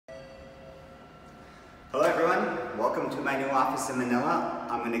Hello everyone, welcome to my new office in Manila.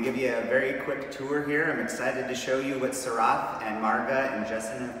 I'm going to give you a very quick tour here. I'm excited to show you what Sarath and Marga and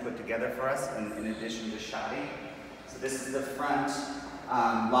Jessen have put together for us in addition to Shadi. So this is the front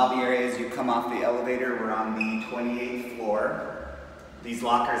lobby area as you come off the elevator. We're on the 28th floor. These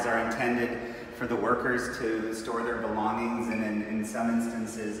lockers are intended for the workers to store their belongings, and in some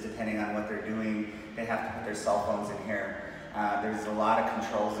instances, depending on what they're doing, they have to put their cell phones in here. There's a lot of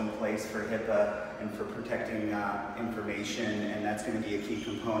controls in place for HIPAA and for protecting information, and that's going to be a key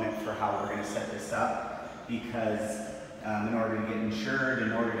component for how we're going to set this up, because in order to get insured,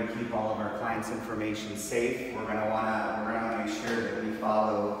 in order to keep all of our clients' information safe, we're going to want to make sure that we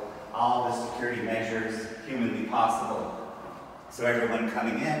follow all the security measures humanly possible. So everyone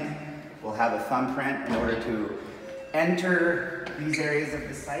coming in will have a thumbprint in order to enter these areas of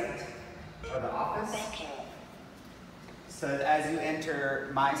the site or the office. Thank you. So as you enter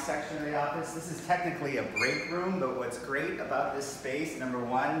my section of the office, this is technically a break room, but what's great about this space, number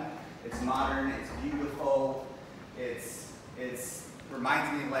one, it's modern, it's beautiful, it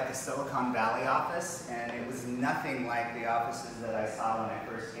reminds me of like a Silicon Valley office, and it was nothing like the offices that I saw when I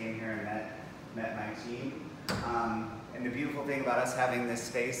first came here and met my team. And the beautiful thing about us having this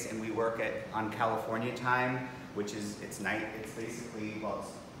space, and we work on California time, which is, it's night, it's basically, well,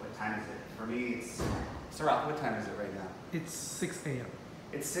 what time is it? For me, it's, Sarath, what time is it right now? It's 6 a.m.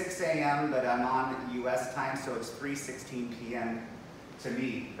 It's 6 a.m., but I'm on US time, so it's 3:16 p.m. to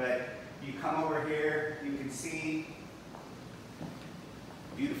me. But you come over here, you can see the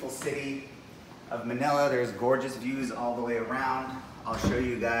beautiful city of Manila. There's gorgeous views all the way around. I'll show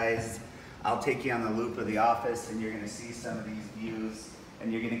you guys. I'll take you on the loop of the office, and you're going to see some of these views,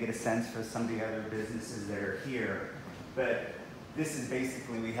 and you're going to get a sense for some of the other businesses that are here. But this is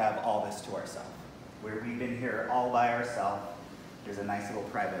basically, we have all this to ourselves, where we've been here all by ourselves. There's a nice little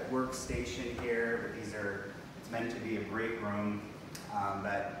private workstation here, but it's meant to be a break room.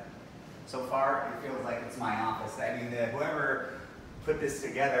 But so far, it feels like it's my office. I mean, whoever put this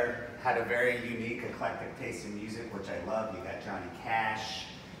together had a very unique, eclectic taste in music, which I love. You got Johnny Cash,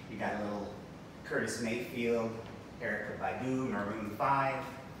 you got a little Curtis Mayfield, Erykah Badu, Maroon 5.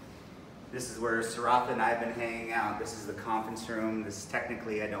 This is where Sarath and I have been hanging out. This is the conference room. This is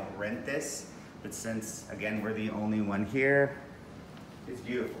technically, I don't rent this, but since, again, we're the only one here, it's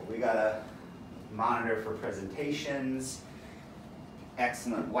beautiful. We got a monitor for presentations,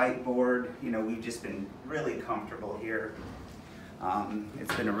 excellent whiteboard. You know, we've just been really comfortable here.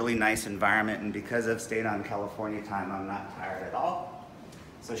 It's been a really nice environment, and because I've stayed on California time, I'm not tired at all.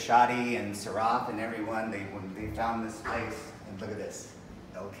 So Shadi and Sarath and everyone, when they found this place, and look at this,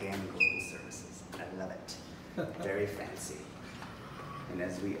 LKN Global Services. I love it. Very fancy. And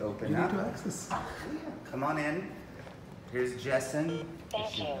as we open up, You need to access. come on in. Here's Jessen.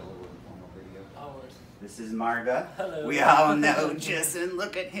 Thank you. This is Marga. Hello. We all know Jessen.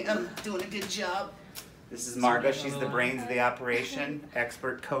 Look at him doing a good job. This is Marga. She's the brains of the operation,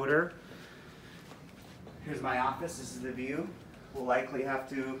 expert coder. Here's my office. This is the view. We'll likely have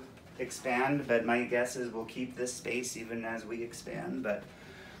to expand, but my guess is we'll keep this space even as we expand. But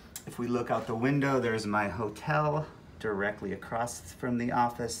if we look out the window, there's my hotel directly across from the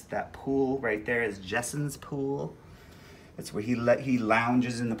office. That pool right there is Jessen's pool. That's where he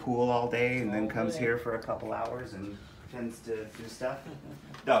lounges in the pool all day and then comes here for a couple hours and pretends to do stuff.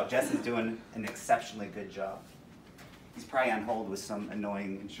 No, Jessen's doing an exceptionally good job. He's probably on hold with some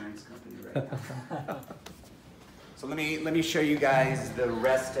annoying insurance company right now. So let me show you guys the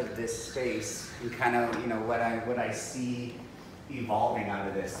rest of this space and kind of, you know, what I see evolving out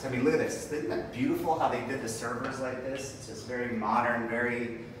of this. I mean, look at this. Isn't that beautiful how they did the servers like this? It's just very modern,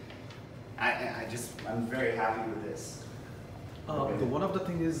 very, I'm very happy with this. One of the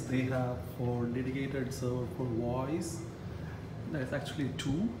things is they have for dedicated server for voice. There's actually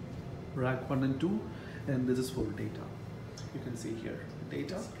two, rack 1 and 2, and this is for data. You can see here,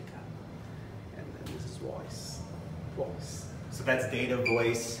 data, and then this is voice. So that's data,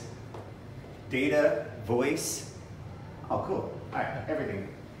 voice. Data, voice. Oh, cool. All right, everything.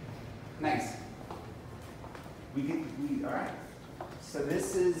 Nice. All right. So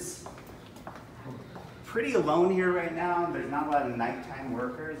this is pretty alone here right now. There's not a lot of nighttime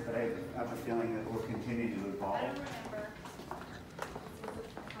workers, but I have a feeling that we'll continue to evolve.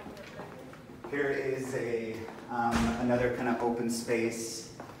 Here is another kind of open space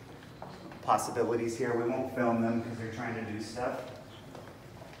possibilities here. We won't film them because they're trying to do stuff.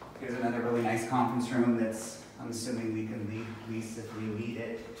 Here's another really nice conference room that's, I'm assuming we can lease if we need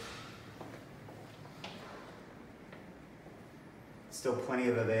it. Still plenty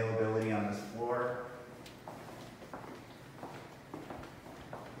of availability on this floor.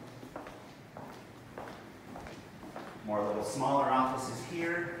 More little smaller offices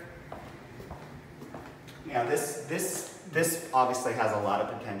here. Now this obviously has a lot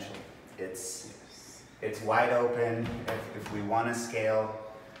of potential. It's wide open. If we want to scale,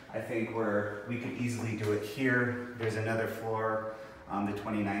 I think we could easily do it here. There's another floor, the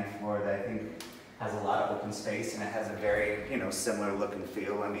 29th floor, that I think has a lot of open space, and it has a very, similar look and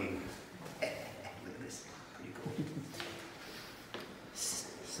feel. I mean, look at this, pretty cool.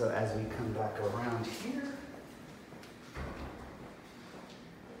 So as we come back around here,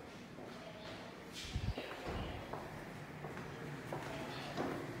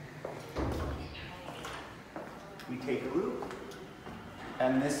 we take a loop,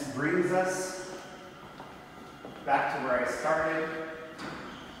 and this brings us back to where I started,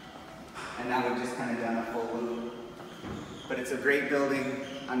 and now we've just kind of done a full loop. But it's a great building.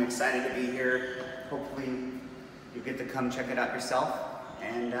 I'm excited to be here. Hopefully you get to come check it out yourself,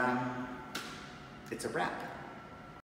 and it's a wrap.